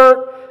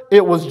heard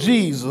it was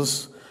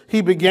Jesus,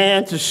 he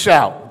began to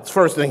shout. It's the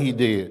first thing he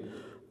did.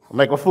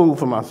 Make a fool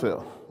for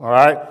myself. All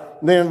right?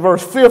 Then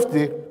verse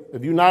 50,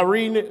 if you're not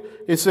reading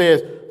it, it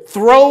says,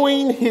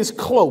 throwing his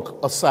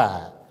cloak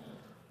aside.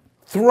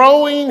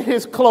 Throwing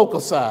his cloak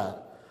aside.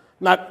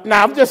 Now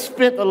I've just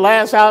spent the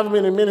last however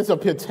many minutes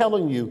up here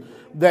telling you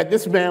that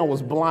this man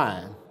was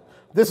blind.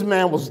 This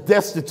man was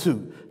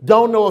destitute.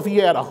 Don't know if he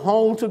had a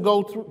home to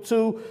go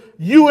to.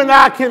 You and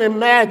I can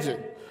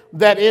imagine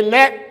that in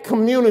that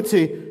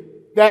community,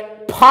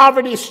 that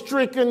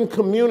poverty-stricken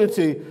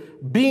community,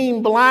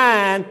 being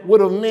blind would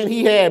have meant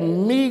he had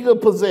meager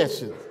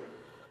possessions,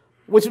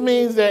 which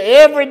means that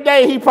every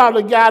day he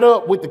probably got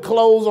up with the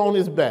clothes on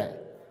his back.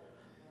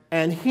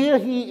 And here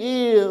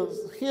he is,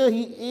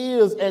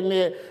 and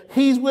that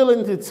he's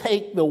willing to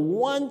take the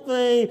one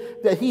thing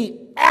that he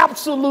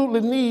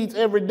absolutely needs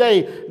every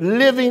day,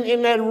 living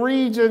in that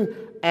region,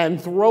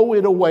 and throw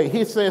it away.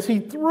 He says he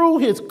threw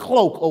his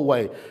cloak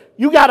away.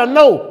 You got to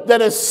know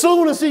that as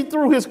soon as he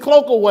threw his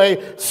cloak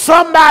away,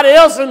 somebody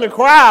else in the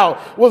crowd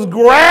was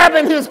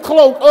grabbing his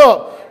cloak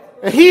up.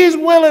 And he's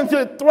willing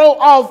to throw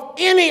off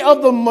any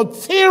of the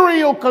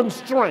material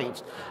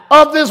constraints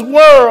of this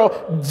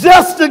world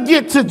just to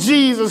get to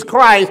Jesus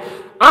Christ.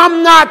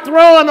 I'm not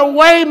throwing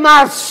away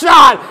my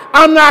shot.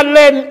 I'm not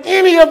letting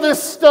any of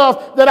this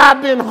stuff that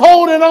I've been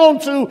holding on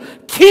to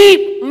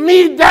keep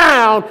me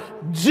down.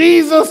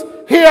 Jesus,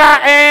 here I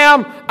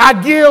am. I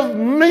give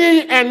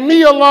me and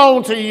me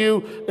alone to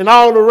you, and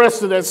all the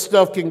rest of that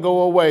stuff can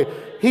go away.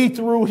 He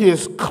threw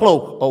his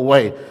cloak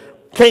away.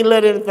 Can't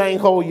let anything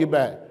hold you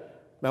back.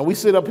 Now, we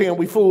sit up here and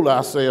we fool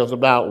ourselves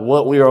about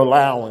what we are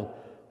allowing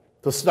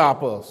to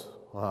stop us.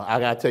 I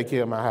got to take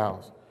care of my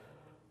house.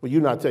 Well,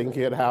 you're not taking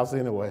care of the house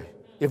anyway,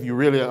 if you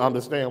really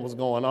understand what's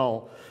going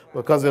on.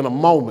 Because in a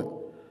moment,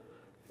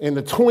 in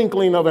the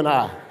twinkling of an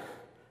eye,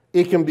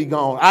 it can be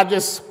gone. I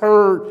just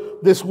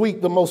heard this week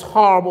the most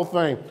horrible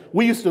thing.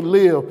 We used to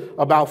live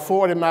about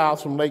 40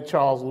 miles from Lake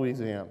Charles,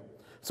 Louisiana.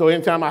 So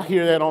anytime I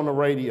hear that on the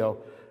radio,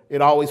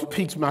 it always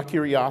piques my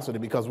curiosity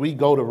because we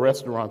go to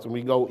restaurants and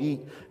we go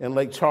eat in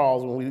Lake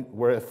Charles when we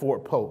were at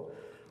Fort Polk.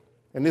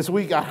 And this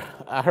week I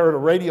heard a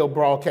radio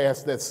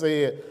broadcast that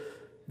said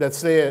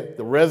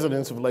the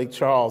residents of Lake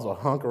Charles are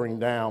hunkering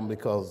down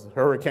because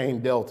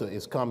Hurricane Delta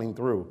is coming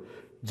through.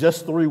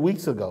 Just 3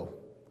 weeks ago,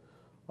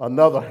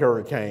 another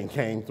hurricane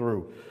came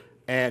through,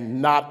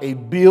 and not a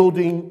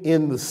building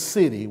in the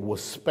city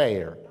was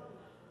spared.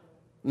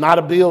 Not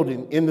a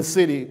building in the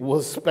city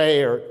was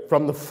spared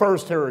from the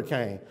first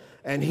hurricane.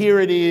 And here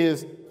it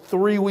is,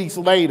 3 weeks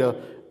later,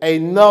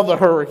 another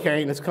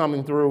hurricane is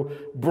coming through,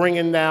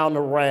 bringing down the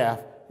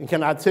raft. And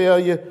can I tell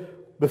you,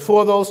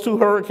 before those two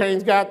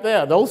hurricanes got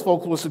there, those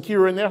folks were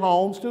securing their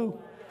homes too.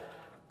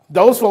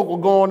 Those folks were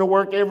going to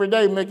work every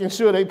day, making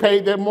sure they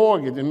paid their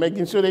mortgage and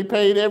making sure they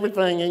paid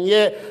everything. And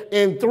yet,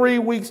 in 3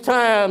 weeks'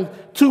 time,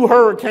 two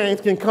hurricanes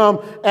can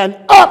come and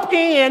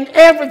upend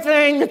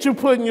everything that you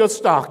put in your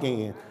stock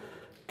in.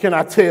 Can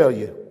I tell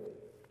you?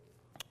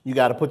 You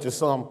got to put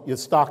your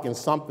stock in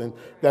something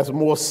that's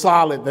more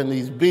solid than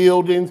these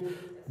buildings.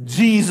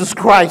 Jesus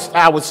Christ,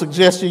 I would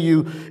suggest to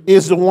you,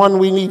 is the one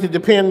we need to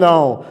depend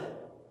on.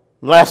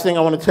 Last thing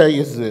I want to tell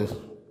you is this.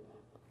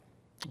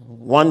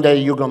 One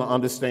day you're going to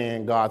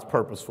understand God's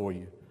purpose for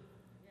you.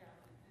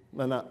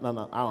 No.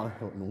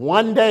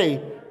 One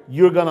day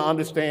you're going to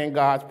understand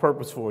God's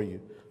purpose for you.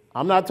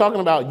 I'm not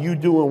talking about you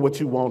doing what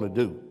you want to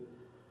do.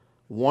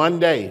 One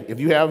day, if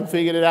you haven't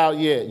figured it out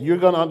yet, you're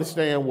going to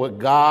understand what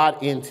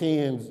God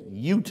intends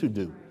you to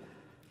do,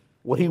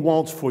 what he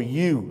wants for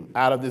you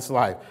out of this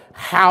life,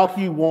 how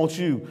he wants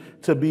you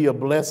to be a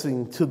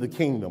blessing to the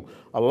kingdom.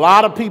 A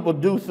lot of people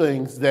do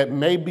things that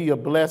may be a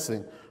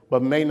blessing,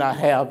 but may not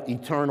have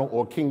eternal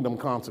or kingdom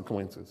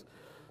consequences.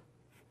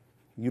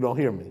 You don't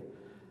hear me.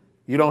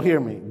 You don't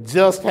hear me.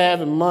 Just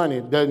having money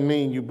doesn't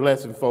mean you're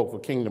blessing folk for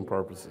kingdom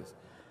purposes.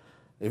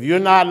 If you're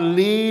not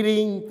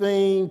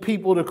leading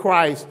people to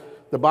Christ,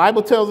 the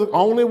Bible tells us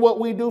only what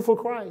we do for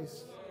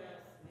Christ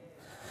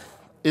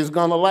is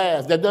going to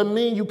last. That doesn't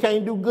mean you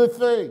can't do good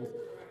things.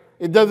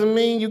 It doesn't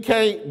mean you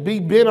can't be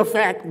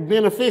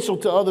beneficial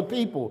to other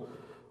people.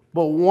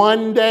 But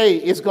one day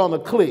it's going to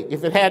click.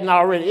 If it hadn't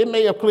already, it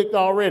may have clicked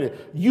already.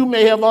 You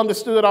may have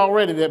understood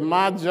already that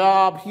my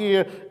job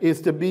here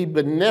is to be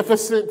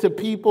beneficent to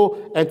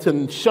people and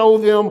to show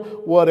them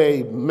what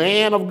a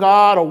man of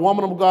God or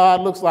woman of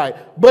God looks like.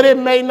 But it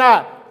may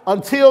not.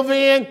 Until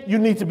then, you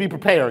need to be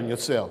preparing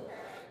yourself.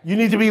 You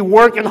need to be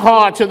working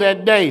hard to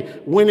that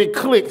day when it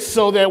clicks,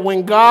 so that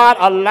when God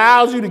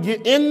allows you to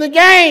get in the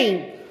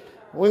game,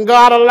 when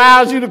God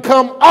allows you to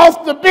come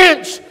off the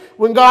bench,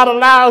 when God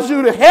allows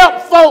you to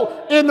help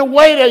folk in the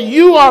way that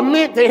you are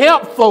meant to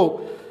help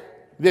folk,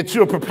 that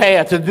you're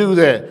prepared to do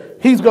that.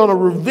 He's going to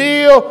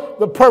reveal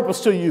the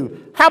purpose to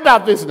you. How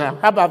about this now?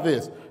 How about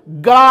this?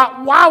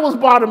 God, why was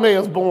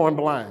Bartimaeus born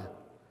blind?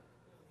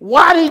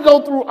 Why did he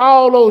go through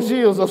all those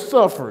years of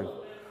suffering?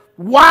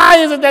 Why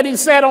is it that he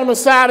sat on the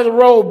side of the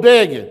road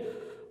begging?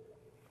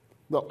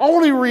 The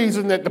only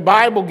reason that the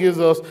Bible gives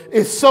us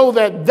is so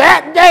that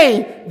that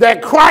day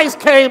that Christ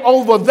came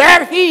over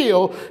that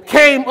hill,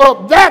 came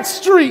up that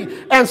street,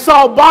 and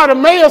saw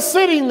Bartimaeus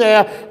sitting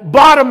there,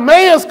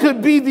 Bartimaeus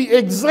could be the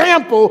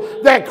example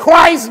that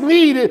Christ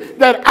needed,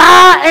 that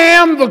I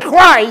am the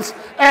Christ,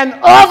 and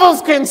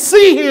others can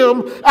see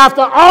him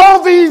after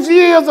all these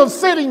years of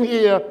sitting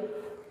here,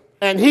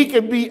 and he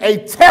can be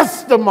a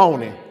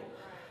testimony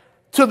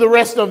to the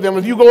rest of them.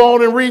 If you go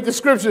on and read the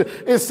scripture,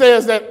 it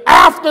says that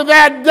after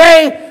that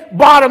day,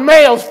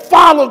 Bartimaeus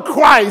followed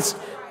Christ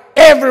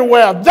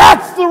everywhere.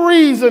 That's the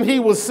reason he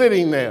was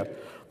sitting there,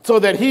 so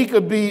that he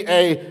could be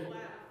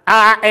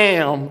I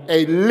am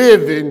a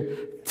living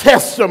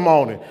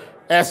testimony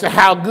as to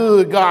how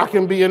good God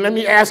can be. And let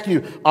me ask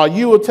you, are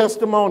you a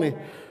testimony?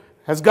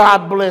 Has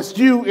God blessed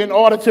you in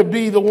order to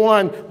be the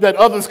one that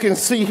others can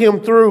see him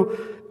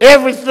through?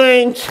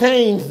 Everything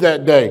changed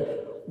that day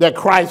that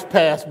Christ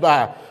passed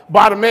by.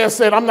 Bartimaeus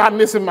said, I'm not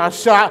missing my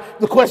shot.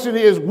 The question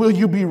is, will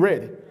you be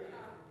ready?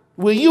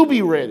 Will you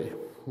be ready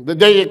the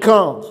day it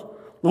comes?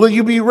 Will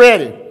you be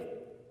ready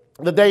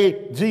the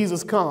day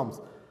Jesus comes?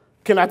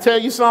 Can I tell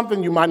you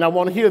something? You might not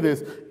want to hear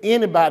this.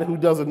 Anybody who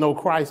doesn't know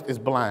Christ is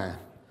blind.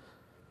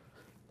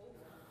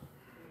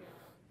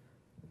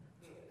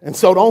 And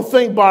so don't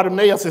think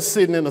Bartimaeus is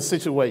sitting in a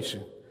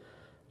situation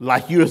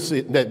like you're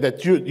sitting,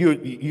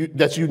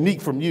 that's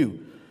unique from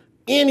you.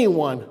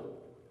 Anyone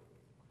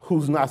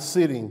who's not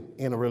sitting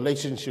in a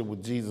relationship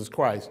with Jesus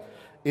Christ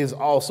is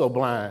also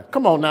blind.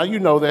 Come on now, you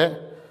know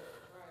that.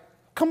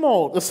 Come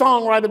on, the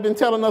songwriter been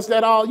telling us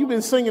that all. You've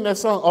been singing that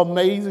song,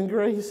 Amazing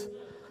Grace.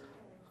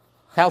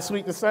 How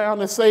sweet the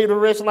sound that saved a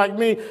wretch like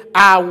me.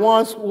 I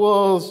once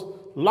was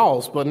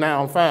lost, but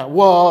now I'm found.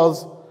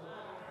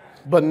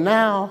 But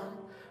now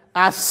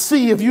I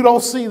see. If you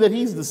don't see that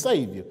he's the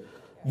Savior,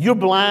 you're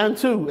blind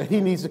too, and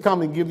he needs to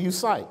come and give you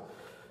sight.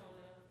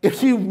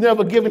 If you've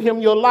never given him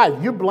your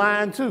life, you're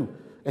blind too,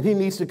 and he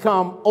needs to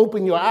come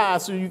open your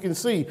eyes so you can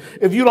see.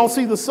 If you don't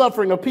see the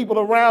suffering of people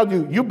around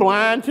you, you're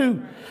blind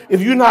too.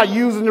 If you're not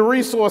using the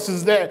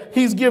resources that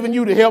he's given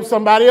you to help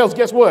somebody else,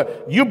 guess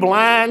what? You're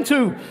blind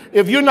too.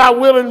 If you're not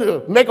willing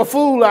to make a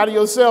fool out of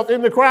yourself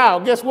in the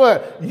crowd, guess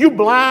what? You're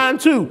blind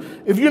too.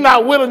 If you're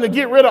not willing to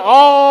get rid of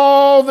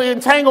all the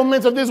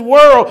entanglements of this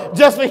world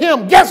just for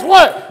him, guess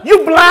what?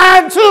 You're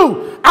blind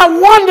too. I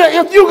wonder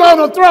if you're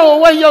going to throw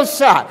away your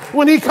shot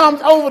when he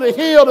comes over the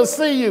hill to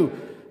see you.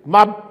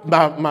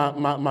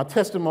 My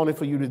testimony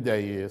for you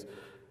today is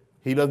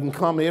he doesn't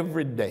come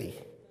every day,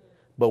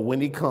 but when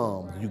he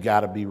comes, you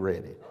got to be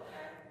ready.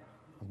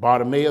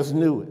 Bartimaeus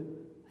knew it.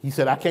 He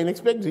said, I can't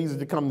expect Jesus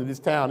to come to this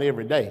town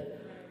every day.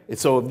 And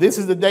so if this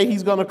is the day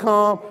he's going to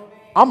come,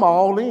 I'm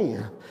all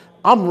in.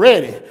 I'm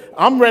ready.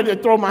 I'm ready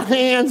to throw my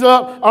hands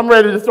up. I'm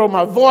ready to throw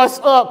my voice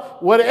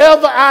up.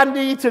 Whatever I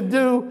need to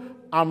do,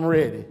 I'm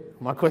ready.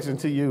 My question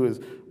to you is,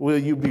 will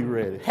you be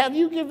ready? Have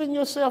you given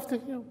yourself to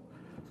him?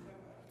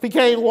 If he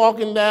came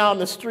walking down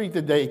the street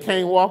today,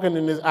 came walking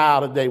in this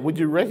aisle today, would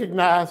you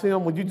recognize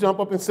him? Would you jump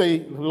up and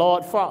say,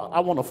 Lord,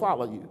 I want to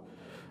follow you.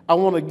 I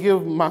want to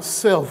give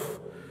myself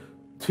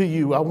to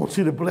you. I want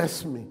you to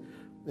bless me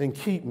and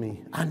keep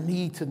me. I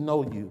need to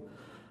know you.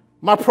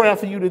 My prayer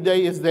for you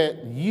today is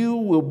that you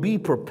will be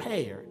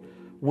prepared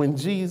when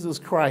Jesus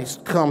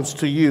Christ comes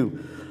to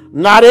you.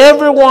 Not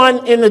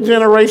everyone in the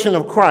generation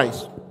of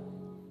Christ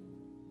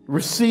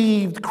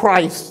received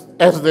Christ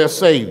as their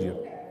Savior.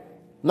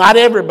 Not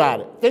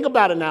everybody. Think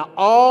about it now.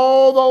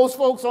 All those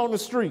folks on the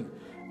street,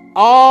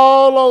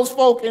 all those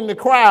folk in the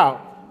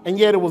crowd, and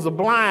yet it was a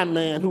blind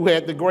man who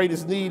had the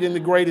greatest need and the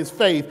greatest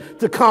faith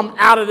to come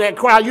out of that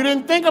crowd. You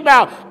didn't think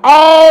about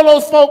all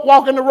those folk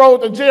walking the road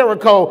to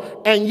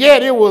Jericho, and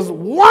yet it was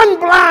one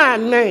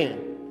blind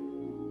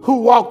man who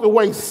walked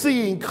away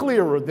seeing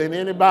clearer than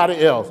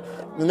anybody else,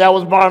 and that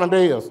was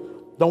Bartimaeus.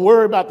 Don't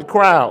worry about the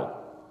crowd.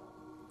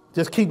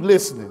 Just keep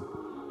listening,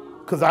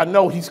 because I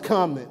know he's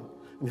coming.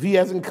 If he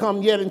hasn't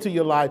come yet into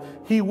your life,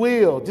 he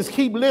will. Just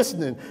keep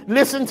listening.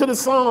 Listen to the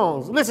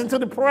songs. Listen to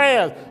the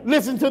prayers.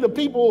 Listen to the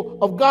people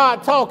of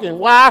God talking.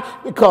 Why?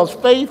 Because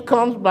faith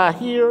comes by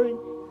hearing,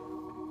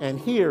 and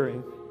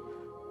hearing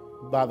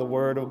by the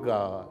word of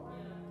God.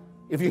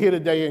 If you're here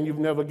today and you've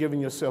never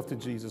given yourself to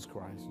Jesus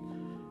Christ,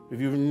 if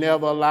you've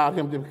never allowed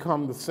him to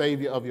become the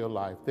Savior of your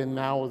life, then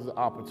now is the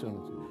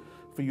opportunity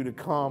for you to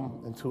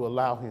come and to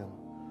allow him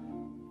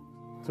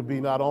to be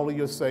not only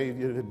your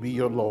Savior, to be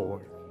your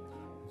Lord.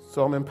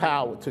 So I'm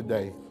empowered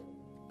today.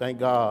 Thank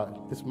God.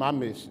 It's my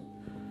mission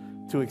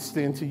to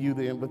extend to you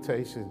the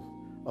invitation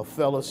of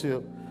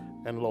fellowship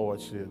and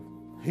lordship.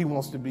 He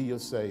wants to be your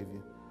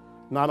Savior.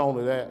 Not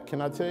only that,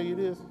 can I tell you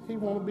this? He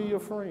wants to be your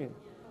friend.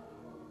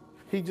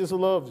 He just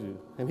loves you,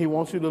 and he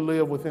wants you to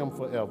live with him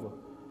forever.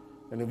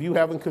 And if you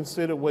haven't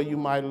considered where you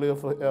might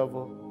live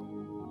forever,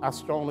 I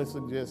strongly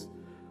suggest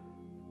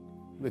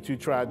that you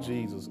try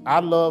Jesus. I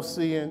love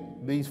seeing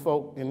these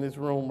folk in this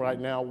room right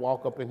now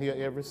walk up in here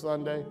every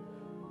Sunday.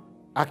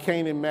 I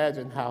can't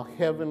imagine how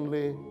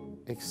heavenly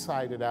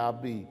excited I'll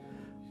be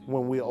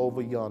when we're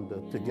over yonder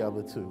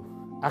together too.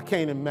 I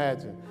can't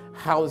imagine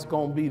how it's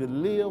going to be to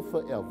live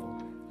forever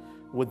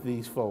with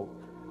these folk.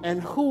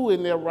 And who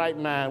in their right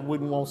mind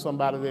wouldn't want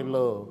somebody they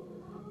love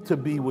to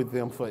be with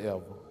them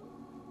forever?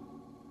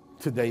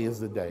 Today is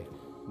the day.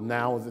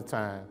 Now is the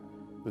time.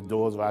 The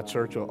doors of our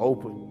church are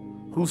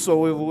open.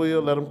 Whosoever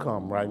will, let them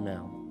come right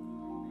now.